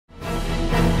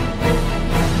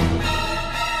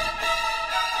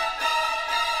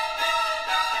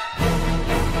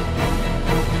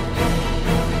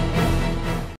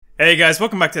Hey guys,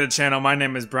 welcome back to the channel. My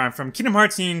name is Brian from Kingdom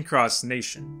Hearts Union Cross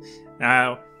Nation.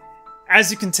 Now,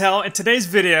 as you can tell in today's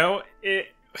video,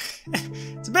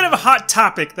 it's a bit of a hot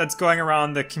topic that's going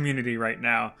around the community right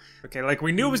now. Okay, like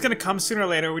we knew it was going to come sooner or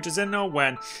later, we just didn't know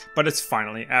when, but it's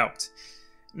finally out.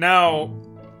 Now,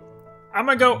 I'm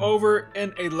going to go over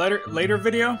in a later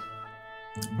video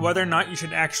whether or not you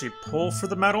should actually pull for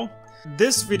the medal.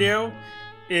 This video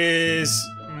is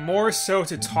more so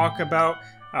to talk about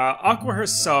Aqua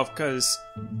herself, because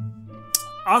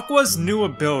Aqua's new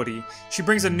ability, she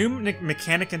brings a new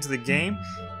mechanic into the game,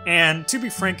 and to be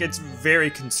frank, it's very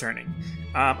concerning.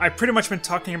 I've pretty much been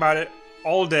talking about it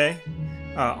all day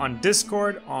on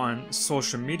Discord, on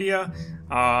social media.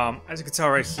 As you can tell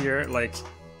right here, like,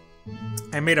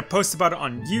 I made a post about it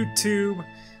on YouTube.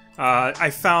 I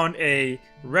found a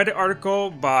Reddit article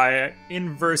by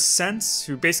Inverse Sense,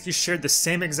 who basically shared the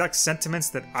same exact sentiments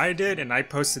that I did, and I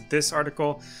posted this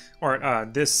article, or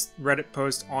this Reddit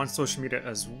post on social media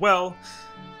as well.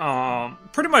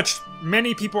 Pretty much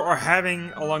many people are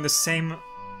having along the same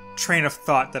train of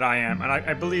thought that I am, and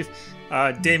I believe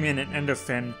Damien and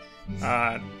Endofin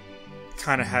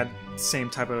kind of had the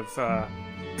same type of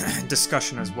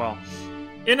discussion as well.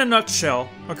 In a nutshell,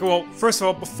 okay, well, first of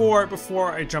all,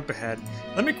 before I jump ahead,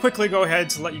 let me quickly go ahead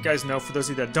to let you guys know, for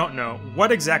those of you that don't know,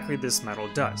 what exactly this medal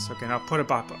does. Okay, now put it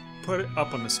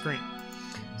up on the screen.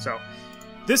 So,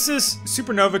 this is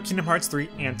Supernova Kingdom Hearts 3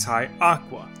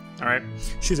 Anti-Aqua. Alright,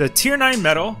 she's a tier 9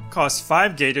 medal, costs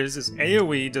 5 gauges, is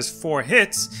AoE, does 4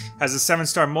 hits, has a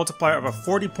 7-star multiplier of a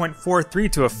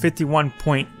 40.43 to a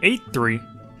 51.83.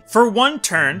 For one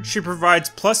turn, she provides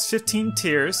plus 15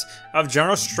 tiers of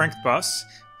General Strength buffs,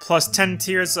 plus 10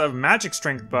 tiers of Magic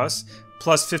Strength buffs,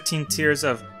 plus 15 tiers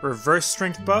of Reverse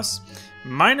Strength buffs,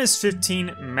 minus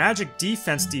 15 Magic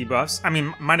Defense debuffs,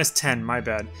 minus 10, my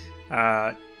bad,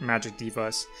 Magic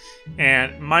debuffs,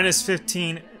 and minus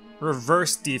 15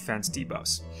 Reverse Defense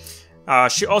debuffs.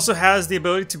 She also has the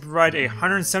ability to provide a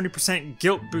 170%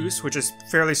 guilt boost, which is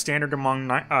fairly standard among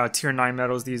tier 9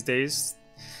 medals these days.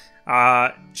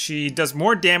 She does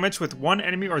more damage with 1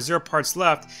 enemy or 0 parts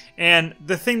left, and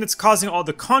the thing that's causing all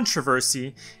the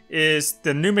controversy is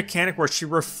the new mechanic where she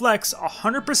reflects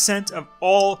 100% of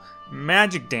all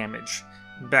magic damage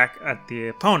back at the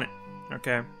opponent.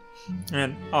 Okay,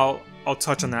 and I'll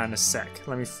touch on that in a sec.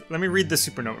 Let me read the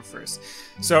Supernova first.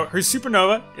 So her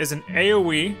Supernova is an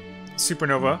AoE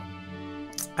Supernova.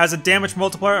 Has a damage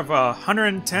multiplier of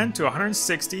 110 to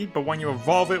 160, but when you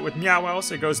evolve it with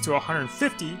Meow-Wells, it goes to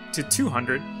 150 to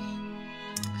 200.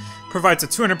 Provides a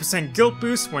 200% guilt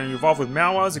boost. When you evolve with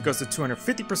Meow-Wells, it goes to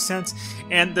 250%.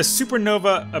 And the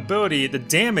Supernova ability, the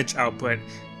damage output,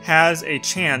 has a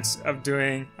chance of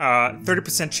doing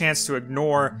 30% chance to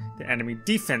ignore the enemy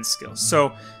defense skills.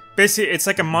 So basically, it's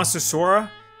like a Monster Sora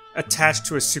attached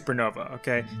to a Supernova.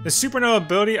 Okay, the Supernova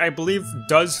ability, I believe,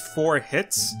 does 4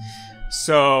 hits.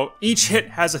 So each hit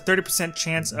has a 30%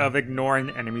 chance of ignoring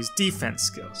the enemy's defense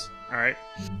skills. Alright.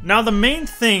 Now the main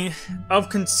thing of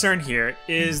concern here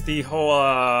is the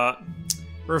whole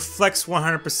reflects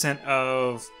 100%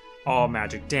 of all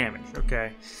magic damage.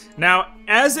 Okay. Now,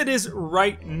 as it is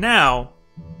right now,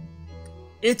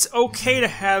 it's okay to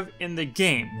have in the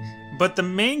game. But the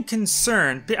main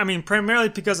concern, primarily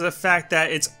because of the fact that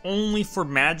it's only for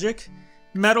magic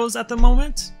medals at the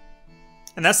moment.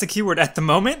 And that's the keyword, at the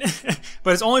moment,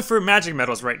 but it's only for magic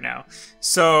medals right now.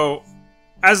 So,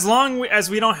 as long as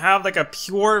we don't have like a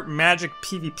pure magic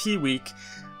PvP week,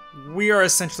 we are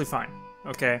essentially fine,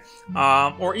 okay?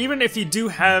 Or even if you do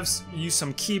use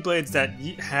some Keyblades that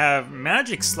have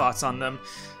magic slots on them,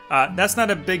 that's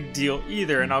not a big deal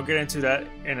either, and I'll get into that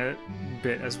in a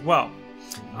bit as well.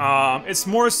 It's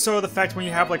more so the fact when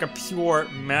you have like a pure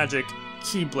magic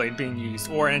Keyblade being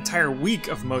used, or an entire week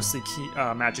of mostly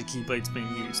magic Keyblades being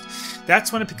used.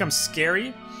 That's when it becomes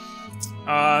scary,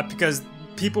 because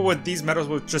people with these medals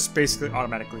will just basically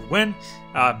automatically win.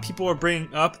 People are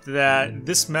bringing up that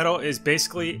this medal is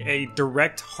basically a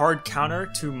direct hard counter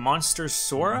to Monster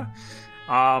Sora.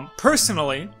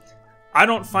 Personally, I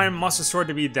don't find Monster Sora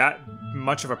to be that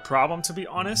much of a problem, to be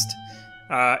honest.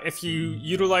 If you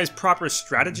utilize proper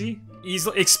strategy,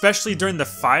 especially during the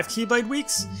 5 Keyblade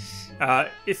weeks,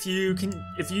 if you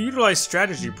utilize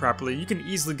strategy properly, you can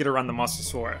easily get around the Monster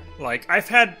Sora. Like, I've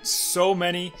had so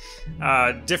many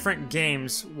different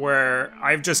games where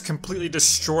I've just completely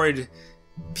destroyed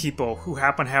people who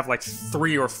happen to have like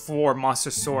 3 or 4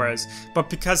 Monster Soras, but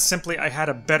because simply I had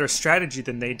a better strategy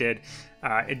than they did,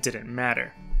 it didn't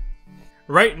matter.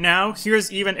 Right now,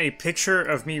 here's even a picture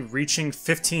of me reaching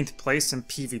 15th place in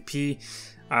PvP.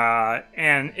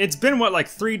 And it's been, what, like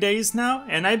 3 days now?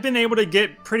 And I've been able to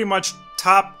get pretty much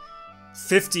top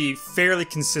 50 fairly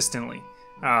consistently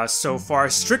so far,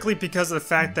 strictly because of the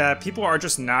fact that people are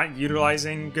just not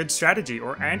utilizing good strategy,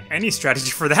 or any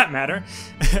strategy for that matter.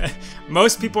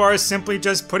 Most people are simply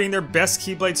just putting their best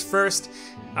Keyblades first,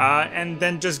 and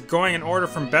then just going in order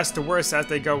from best to worst as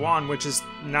they go on, which is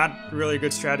not really a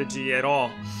good strategy at all.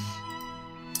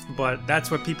 But that's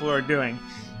what people are doing,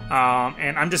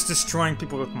 and I'm just destroying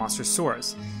people with Monster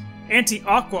Soras.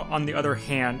 Anti-Aqua, on the other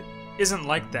hand, isn't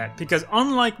like that, because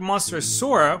unlike Monster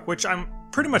Sora, which I'm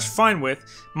pretty much fine with,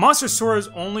 Monster Sora is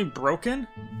only broken,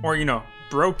 or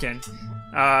broken,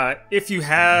 if you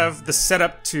have the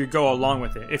setup to go along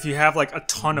with it. If you have like a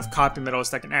ton of copy medals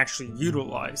that can actually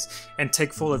utilize and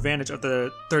take full advantage of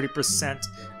the 30%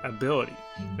 ability,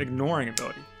 ignoring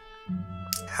ability.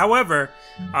 However,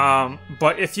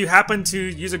 but if you happen to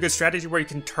use a good strategy where you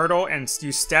can turtle and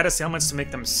use status ailments to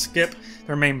make them skip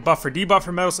their main buff or debuff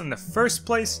for medals in the first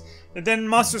place, then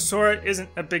Monster Sora isn't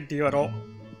a big deal at all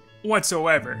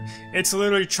whatsoever. It's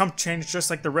literally chump change just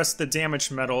like the rest of the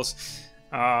damage medals,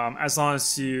 as long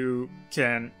as you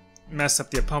can mess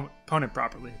up the opponent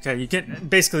properly. Okay, you get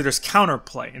basically there's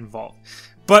counterplay involved.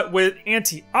 But with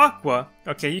Anti-Aqua,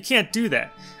 okay, you can't do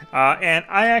that. And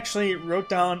I actually wrote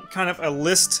down kind of a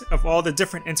list of all the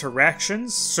different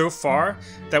interactions so far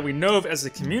that we know of as a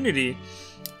community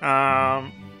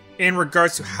in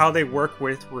regards to how they work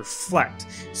with Reflect.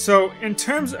 So in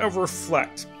terms of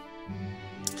Reflect,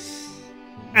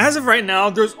 as of right now,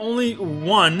 there's only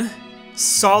one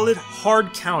solid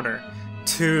hard counter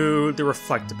to the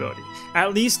Reflect ability,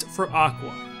 at least for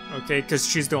Aqua, okay, because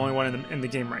she's the only one in the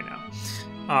game right now.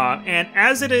 And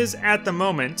as it is at the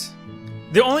moment,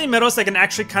 the only medals that can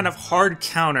actually kind of hard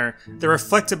counter the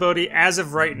Reflect ability as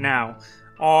of right now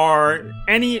are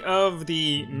any of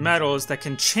the medals that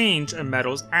can change a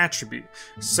medal's attribute.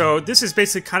 So this is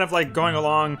basically kind of like going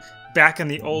along back in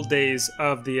the old days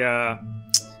of the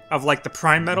like the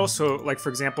Prime medal. So like for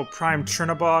example, Prime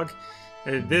Chernobog,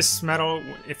 this medal,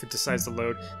 if it decides to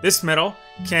load, this medal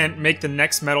can make the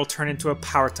next medal turn into a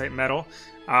power type medal.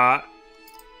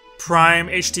 Prime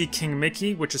HD King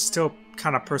Mickey, which is still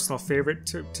kind of personal favorite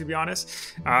to be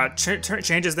honest,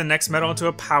 changes the next medal into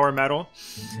a power medal.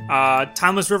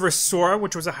 Timeless River Sora,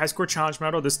 which was a high score challenge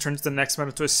medal, this turns the next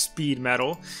medal to a speed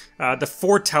medal. The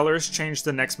Foretellers change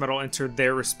the next medal into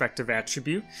their respective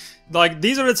attribute. Like,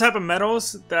 these are the type of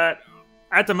medals that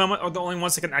at the moment are the only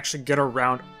ones that can actually get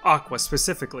around Aqua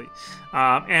specifically.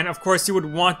 And of course you would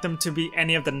want them to be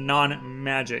any of the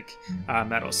non-magic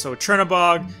medals. So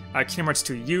Chernobog, Kingdom Hearts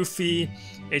 2 Yuffie,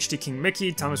 HD King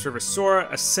Mickey, Timeless River Sora,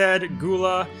 Aced,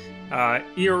 Gula,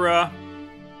 Ira.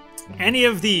 Any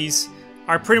of these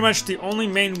are pretty much the only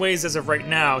main ways as of right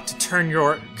now to turn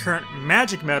your current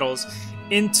magic medals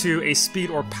into a speed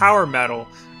or power medal,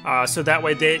 so that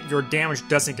way your damage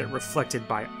doesn't get reflected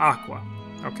by Aqua.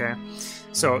 Okay,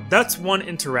 so that's one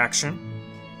interaction.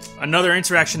 Another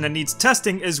interaction that needs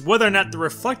testing is whether or not the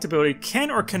Reflect ability can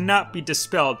or cannot be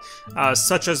dispelled,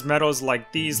 such as medals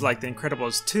like these, like the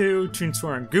Incredibles 2,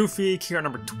 Toonsora and Goofy, Kira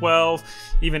number 12,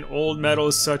 even old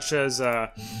medals such as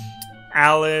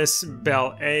Alice,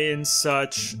 Belle A and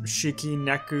such, Shiki,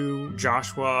 Neku,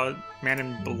 Joshua, Man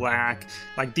in Black,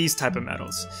 like these type of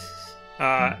medals.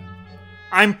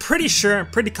 I'm pretty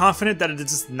confident that it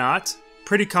is not.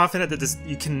 Pretty confident that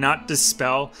you cannot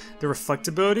dispel the Reflect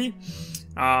ability,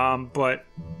 but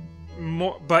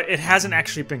it hasn't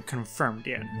actually been confirmed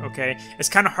yet. Okay, it's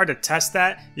kind of hard to test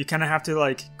that. You kind of have to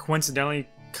like coincidentally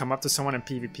come up to someone in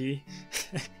PvP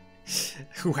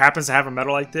who happens to have a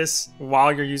medal like this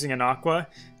while you're using an Aqua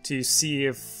to see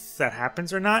if that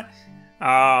happens or not.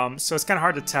 So it's kind of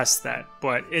hard to test that,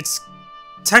 but it's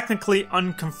technically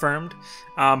unconfirmed,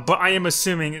 but I am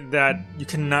assuming that you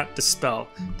cannot dispel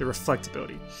the Reflect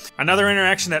ability. Another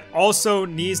interaction that also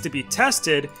needs to be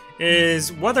tested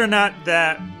is whether or not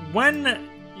that when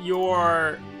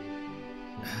your...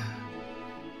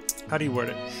 how do you word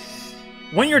it?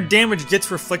 When your damage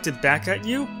gets reflected back at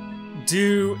you,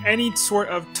 do any sort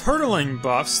of turtling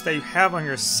buffs that you have on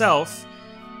yourself,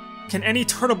 can any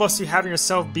turtle buffs you have on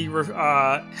yourself be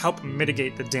help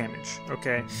mitigate the damage?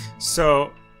 Okay,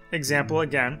 so example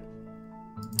again,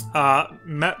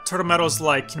 turtle medals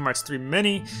like Kingdom Hearts 3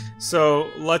 Mini. So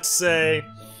let's say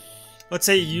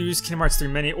you use Kingdom Hearts 3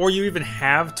 Mini, or you even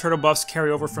have turtle buffs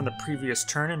carry over from the previous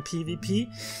turn in PvP,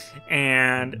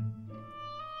 and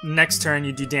next turn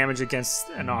you do damage against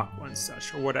an Aqua and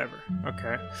such, or whatever.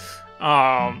 Okay.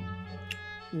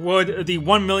 Would the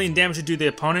 1 million damage you do the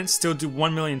opponent still do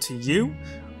 1 million to you?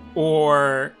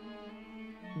 Or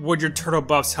would your turtle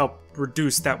buffs help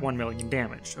reduce that 1 million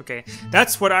damage? Okay,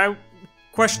 that's what I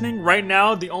questioning, right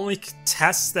now the only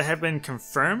tests that have been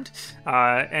confirmed,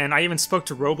 and I even spoke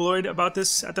to Robloid about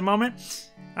this at the moment,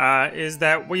 is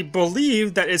that we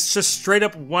believe that it's just straight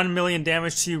up 1 million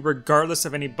damage to you regardless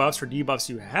of any buffs or debuffs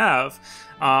you have.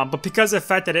 But because of the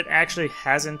fact that it actually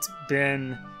hasn't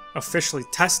been officially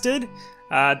tested,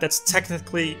 that's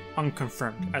technically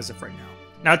unconfirmed as of right now.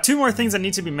 Now, 2 more things that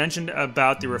need to be mentioned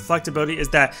about the reflectability is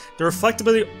that the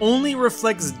reflectability only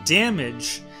reflects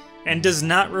damage and does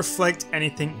not reflect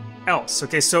anything else.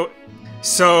 Okay, so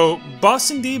buffs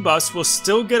and debuffs will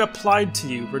still get applied to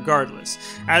you regardless,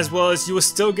 as well as you will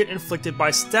still get inflicted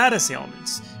by status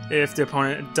ailments if the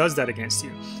opponent does that against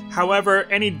you. However,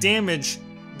 any damage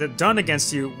that done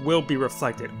against you will be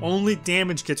reflected. Only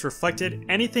damage gets reflected.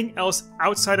 Anything else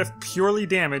outside of purely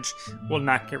damage will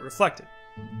not get reflected.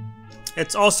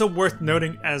 It's also worth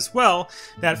noting as well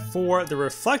that for the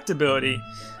reflectability,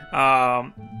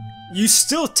 you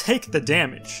still take the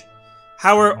damage.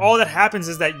 However, all that happens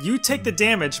is that you take the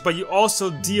damage, but you also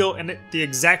deal the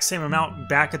exact same amount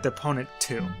back at the opponent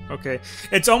too, okay?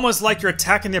 It's almost like you're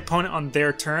attacking the opponent on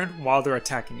their turn while they're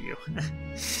attacking you.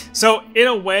 So, in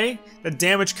a way, the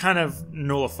damage kind of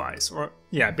nullifies, or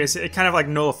yeah, basically it kind of like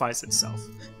nullifies itself.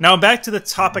 Now back to the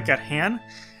topic at hand.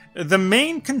 The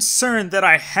main concern that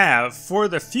I have for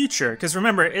the future, because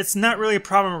remember, it's not really a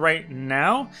problem right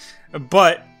now,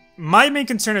 but my main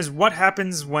concern is what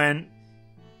happens when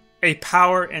a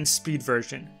power and speed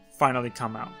version finally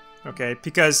come out, okay?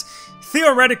 Because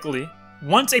theoretically,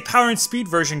 once a power and speed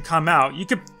version come out, you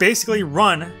could basically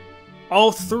run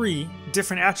all 3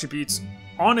 different attributes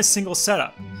on a single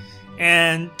setup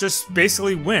and just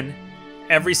basically win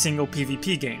every single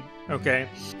PvP game, okay?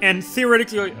 And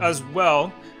theoretically as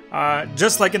well,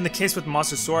 just like in the case with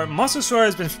Monster Sora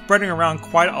has been spreading around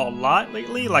quite a lot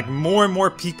lately. Like, more and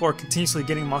more people are continuously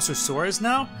getting Monster Soras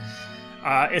now.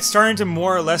 It's starting to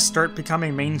more or less start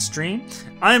becoming mainstream.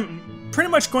 I'm pretty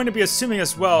much going to be assuming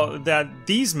as well that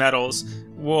these medals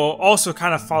will also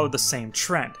kind of follow the same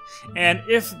trend. And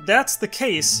if that's the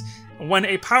case, when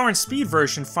a power and speed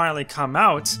version finally come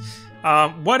out,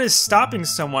 what is stopping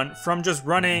someone from just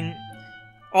running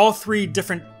all 3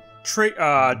 different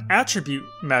attribute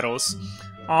medals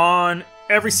on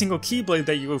every single Keyblade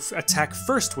that you attack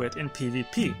first with in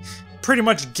PvP, pretty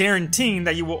much guaranteeing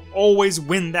that you will always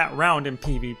win that round in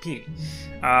PvP.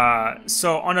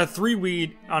 So on a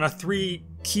 3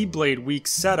 Keyblade week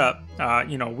setup,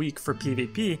 week for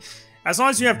PvP, as long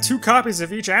as you have 2 copies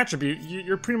of each attribute,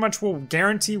 you pretty much will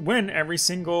guarantee win every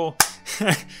single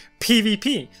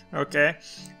PvP. Okay,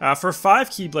 for 5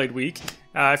 Keyblade week,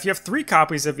 if you have 3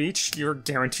 copies of each, you're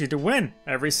guaranteed to win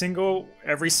every single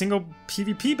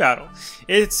PvP battle.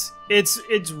 It's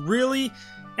really,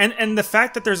 and the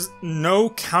fact that there's no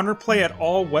counterplay at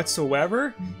all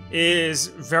whatsoever is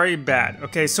very bad.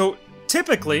 Okay, so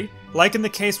typically, like in the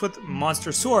case with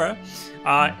Monster Sora,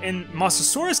 in Monster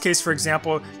Sora's case, for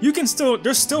example, there's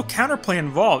still counterplay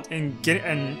involved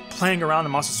in playing around the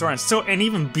Monster Sora and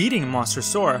even beating Monster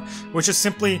Sora, which is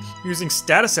simply using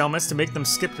status elements to make them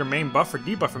skip your main buff or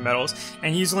debuffer medals,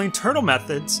 and using turtle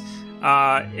methods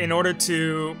in order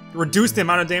to reduce the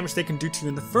amount of damage they can do to you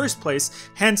in the first place,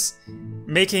 hence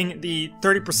making the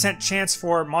 30% chance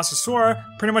for Monster Sora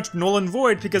pretty much null and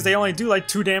void because they only do like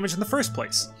 2 damage in the first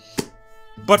place.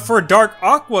 But for Dark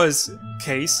Aqua's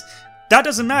case, that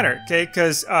doesn't matter, okay?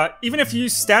 Because even if you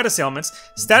use status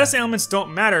elements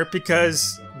don't matter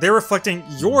because they're reflecting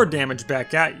your damage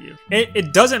back at you.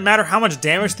 It doesn't matter how much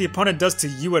damage the opponent does to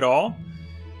you at all.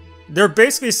 They're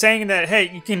basically saying that,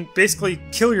 hey, you can basically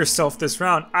kill yourself this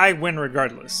round. I win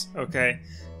regardless, okay?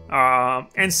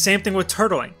 And same thing with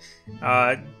turtling.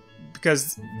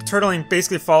 Because turtling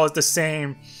basically follows the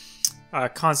same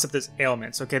concept as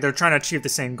ailments. Okay, they're trying to achieve the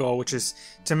same goal, which is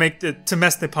to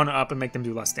mess the opponent up and make them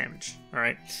do less damage. All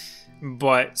right,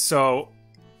 but so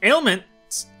ailments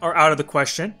are out of the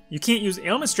question. You can't use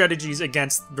ailment strategies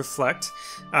against Reflect.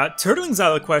 Turtling's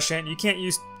out of the question. You can't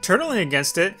use turtling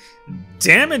against it.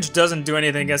 Damage doesn't do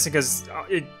anything against it because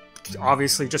it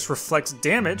obviously just reflects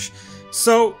damage.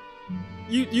 So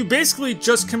you basically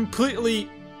just completely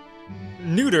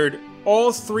neutered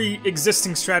all 3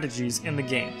 existing strategies in the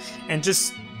game and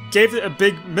just gave it a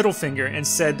big middle finger and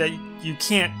said that you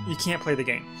can't play the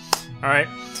game. All right,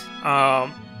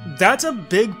 that's a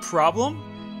big problem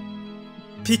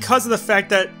because of the fact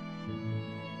that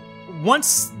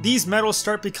once these medals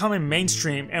start becoming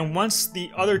mainstream and once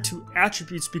the other 2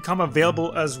 attributes become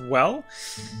available as well,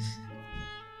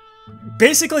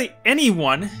 basically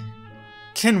anyone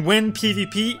can win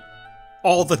PvP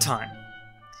all the time.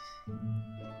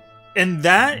 And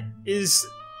that is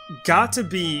got to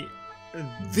be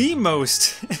the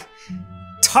most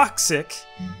toxic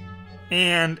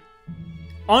and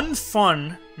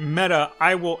unfun meta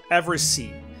I will ever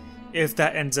see, if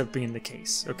that ends up being the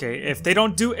case. Okay, if they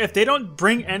don't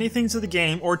bring anything to the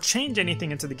game or change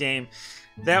anything into the game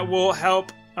that will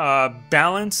help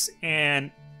balance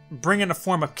and bring in a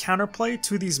form of counterplay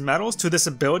to these metals, to this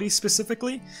ability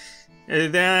specifically,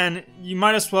 then you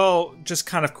might as well just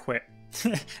kind of quit.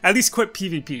 At least quit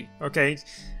PvP, okay?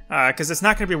 Because it's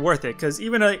not going to be worth it. Because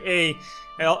even a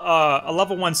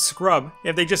level 1 scrub,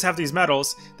 if they just have these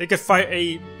medals, they could fight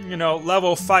a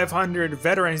level 500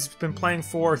 veteran who's been playing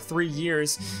for 3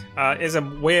 years, is a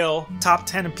whale, top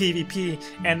 10 in PvP,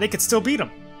 and they could still beat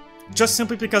them. Just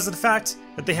simply because of the fact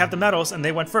that they have the medals and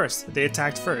they went first, that they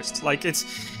attacked first. Like, it's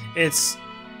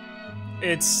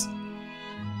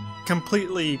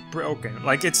completely broken.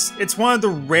 Like, it's one of the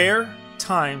rare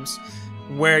times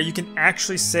where you can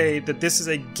actually say that this is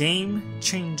a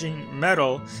game-changing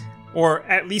medal, or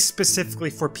at least specifically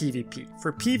for PvP.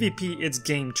 For PvP, it's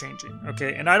game-changing,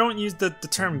 okay? And I don't use the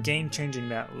term game-changing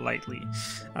that lightly.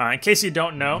 In case you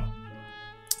don't know,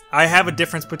 I have a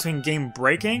difference between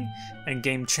game-breaking and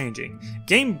game-changing.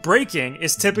 Game-breaking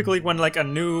is typically when like a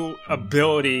new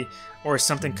ability or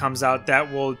something comes out that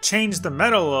will change the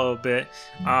meta a little bit,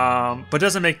 but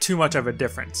doesn't make too much of a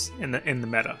difference in the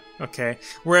meta. Okay,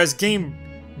 whereas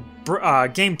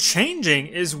game-changing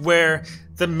is where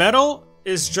the medal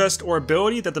is just, or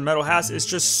ability that the medal has is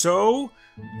just so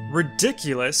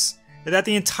ridiculous that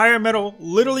the entire medal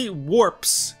literally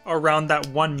warps around that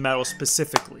one medal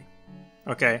specifically.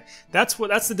 Okay, that's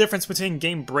the difference between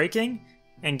game-breaking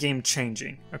and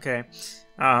game-changing. Okay.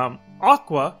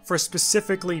 Aqua, for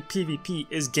specifically PvP,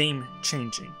 is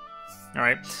game-changing.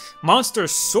 Alright. Monster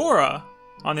Sora,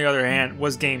 on the other hand,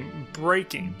 was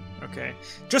game-breaking. Okay.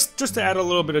 Just to add a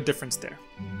little bit of difference there.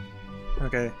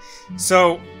 Okay.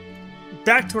 So,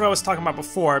 back to what I was talking about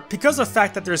before. Because of the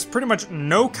fact that there's pretty much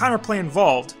no counterplay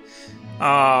involved,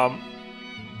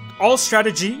 all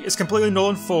strategy is completely null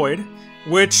and void.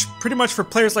 Which, pretty much for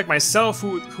players like myself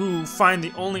who find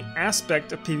the only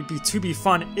aspect of PvP to be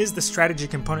fun is the strategy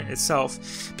component itself.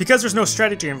 Because there's no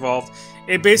strategy involved,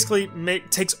 it basically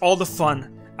takes all the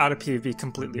fun out of PvP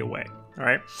completely away.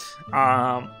 Alright?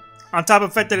 On top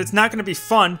of the fact that it's not going to be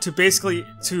fun to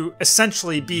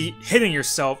essentially be hitting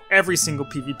yourself every single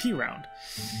PvP round.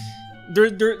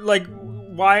 Like,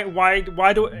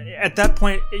 why do, at that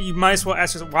point, you might as well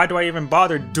ask yourself, why do I even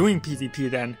bother doing PvP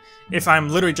then, if I'm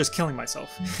literally just killing myself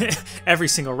every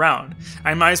single round?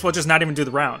 I might as well just not even do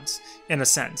the rounds, in a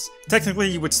sense.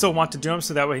 Technically, you would still want to do them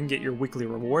so that way you can get your weekly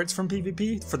rewards from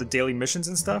PvP, for the daily missions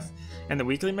and stuff, and the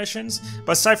weekly missions,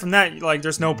 but aside from that, like,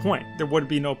 there's no point. There would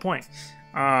be no point.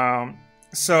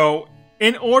 So,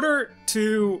 in order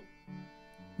to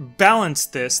balance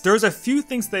this, there's a few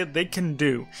things that they can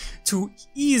do to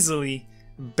easily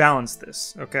balance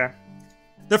this, okay?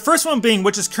 The first one being,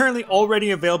 which is currently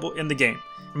already available in the game,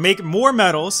 make more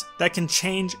medals that can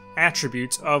change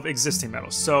attributes of existing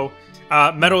medals. So,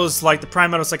 medals like the prime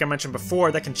medals, like I mentioned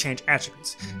before, that can change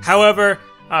attributes. However,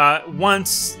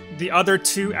 once the other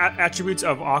two attributes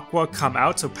of Aqua come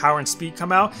out, so power and speed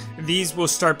come out, these will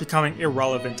start becoming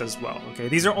irrelevant as well. Okay,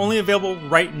 these are only available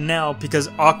right now because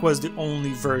Aqua is the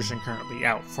only version currently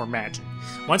out for Magic.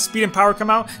 Once speed and power come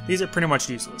out, these are pretty much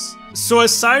useless. So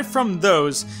aside from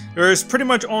those, there's pretty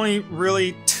much only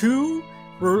really two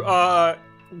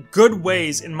good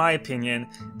ways, in my opinion,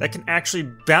 that can actually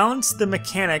balance the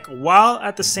mechanic while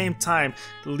at the same time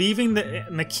leaving the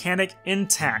mechanic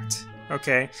intact.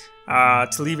 Okay,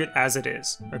 to leave it as it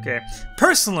is. Okay,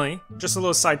 personally, just a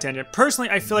little side tangent. Personally,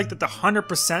 I feel like that the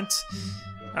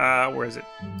 100%, where is it?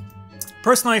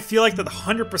 Personally, I feel like that the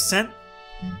 100%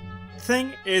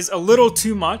 thing is a little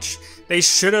too much. They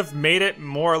should have made it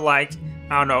more like,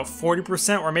 I don't know,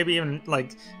 40% or maybe even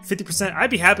like 50%. I'd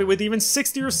be happy with even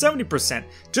 60 or 70%,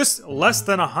 just less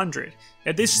than 100.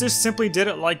 If they just simply did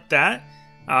it like that,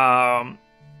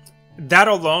 that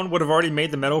alone would have already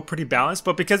made the medal pretty balanced,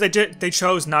 but because they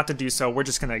chose not to do so, we're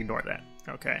just going to ignore that,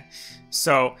 okay?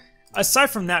 So, aside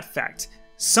from that fact,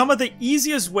 some of the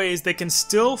easiest ways they can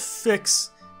still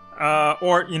fix,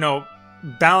 or, you know,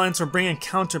 balance or bring in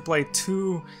counterplay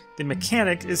to the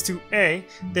mechanic is to A,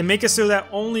 they make it so that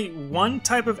only one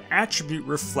type of attribute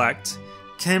reflect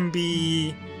can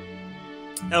be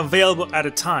available at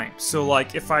a time. So,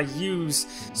 like, if I use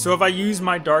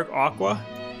my Dark Aqua,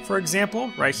 for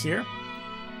example, right here,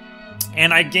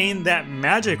 and I gain that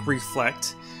magic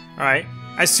reflect, alright,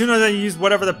 as soon as I use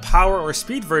whatever the power or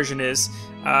speed version is,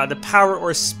 the power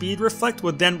or speed reflect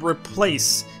would then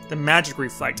replace the magic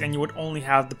reflect, and you would only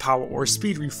have the power or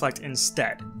speed reflect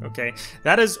instead, okay?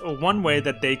 That is one way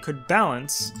that they could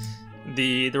balance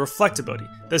the reflectability.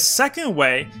 The second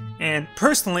way, and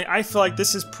personally I feel like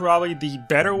this is probably the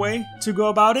better way to go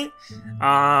about it,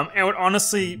 and would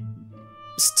honestly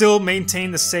still maintain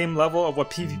the same level of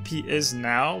what PvP is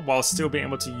now while still being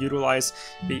able to utilize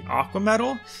the aqua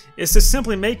metal, is to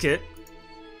simply make it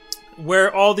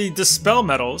where all the dispel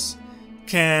metals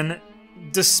can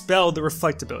dispel the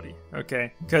reflectability,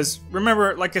 okay? Because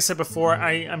remember, like I said before,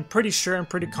 I'm pretty sure and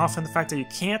pretty confident in the fact that you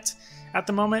can't, at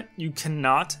the moment, you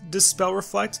cannot dispel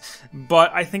reflect,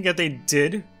 but I think that they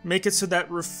did make it so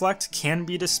that reflect can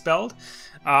be dispelled.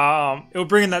 It will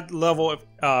bring in that level of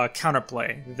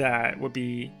counterplay that would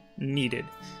be needed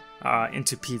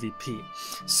into PvP.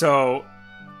 So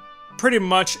pretty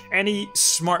much any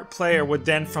smart player would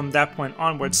then, from that point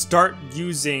onward, start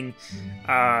using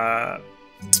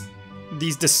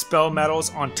these dispel metals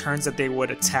on turns that they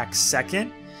would attack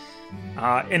second,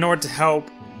 in order to help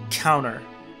counter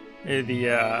the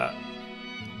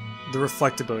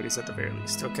reflectabilities at the very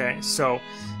least. Okay, so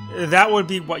that would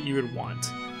be what you would want.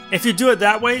 If you do it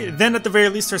that way, then at the very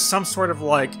least there's some sort of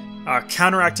like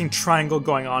counteracting triangle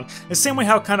going on. The same way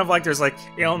how kind of like there's like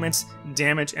ailments,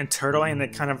 damage, and turtling, and they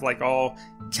kind of like all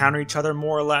counter each other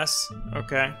more or less.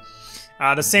 Okay,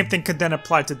 the same thing could then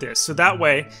apply to this. So that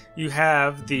way you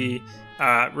have the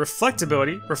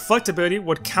reflectability. Reflectability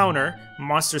would counter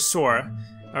Monster Sora.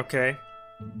 Okay,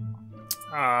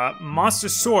 Monster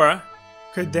Sora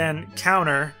could then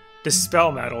counter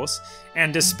dispel metals,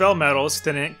 and dispel metals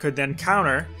then could then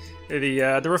counter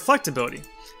the reflectability.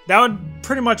 That would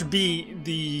pretty much be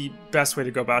the best way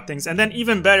to go about things. And then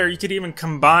even better, you could even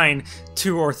combine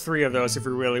 2 or 3 of those if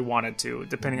you really wanted to,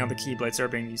 depending on the keyblades that are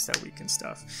being used that week and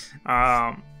stuff.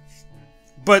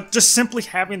 But just simply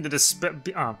having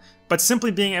the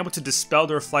simply being able to dispel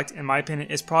the reflect, in my opinion,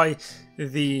 is probably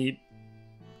the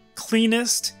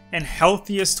cleanest and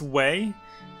healthiest way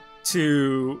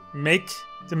to make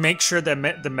sure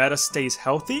that the meta stays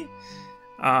healthy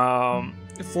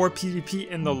for PvP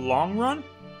in the long run.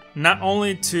 Not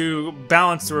only to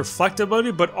balance the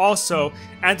reflectability, but also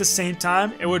at the same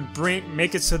time it would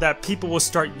make it so that people will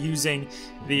start using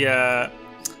the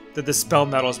dispel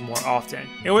metals more often.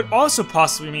 It would also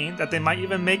possibly mean that they might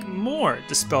even make more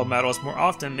dispel metals more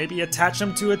often, maybe attach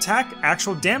them to attack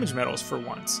actual damage metals for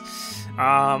once.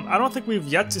 I don't think we've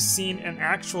yet to seen an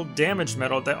actual damage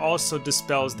metal that also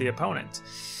dispels the opponent.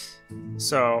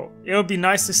 So it would be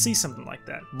nice to see something like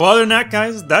that. But other than that,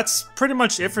 guys, that's pretty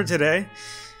much it for today.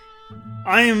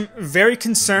 I am very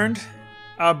concerned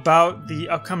about the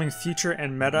upcoming future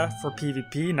and meta for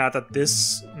PvP now that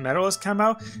this metal has come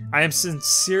out. I am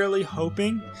sincerely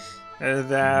hoping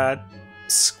that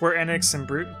Square Enix and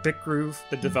BitGroove,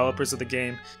 the developers of the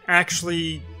game,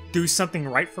 actually do something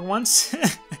right for once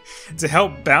to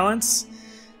help balance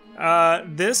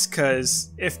this,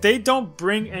 because if they don't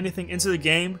bring anything into the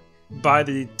game by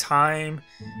the time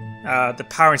the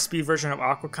power and speed version of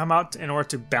Aqua come out in order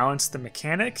to balance the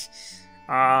mechanic,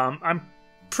 I'm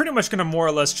pretty much gonna more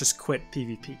or less just quit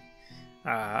PvP.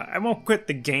 I won't quit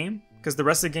the game because the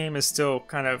rest of the game is still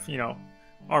kind of, you know,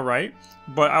 alright,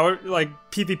 but I would like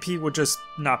PvP would just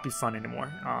not be fun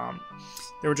anymore.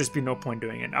 There would just be no point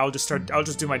doing it. I'll just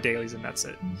do my dailies and that's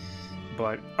it.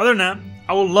 But other than that,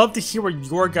 I would love to hear what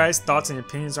your guys' thoughts and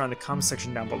opinions are in the comment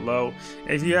section down below.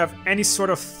 If you have any sort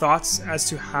of thoughts as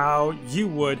to how you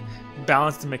would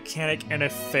balance the mechanic in a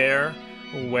fair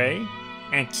way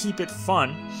and keep it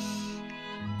fun,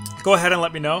 go ahead and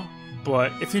let me know.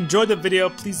 But if you enjoyed the video,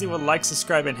 please leave a like,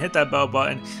 subscribe, and hit that bell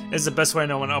button. This is the best way I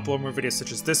know when I upload more videos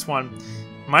such as this one.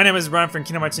 My name is Brian from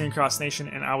Kingdom Hearts Cross Nation,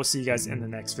 and I will see you guys in the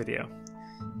next video.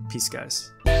 Peace,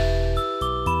 guys.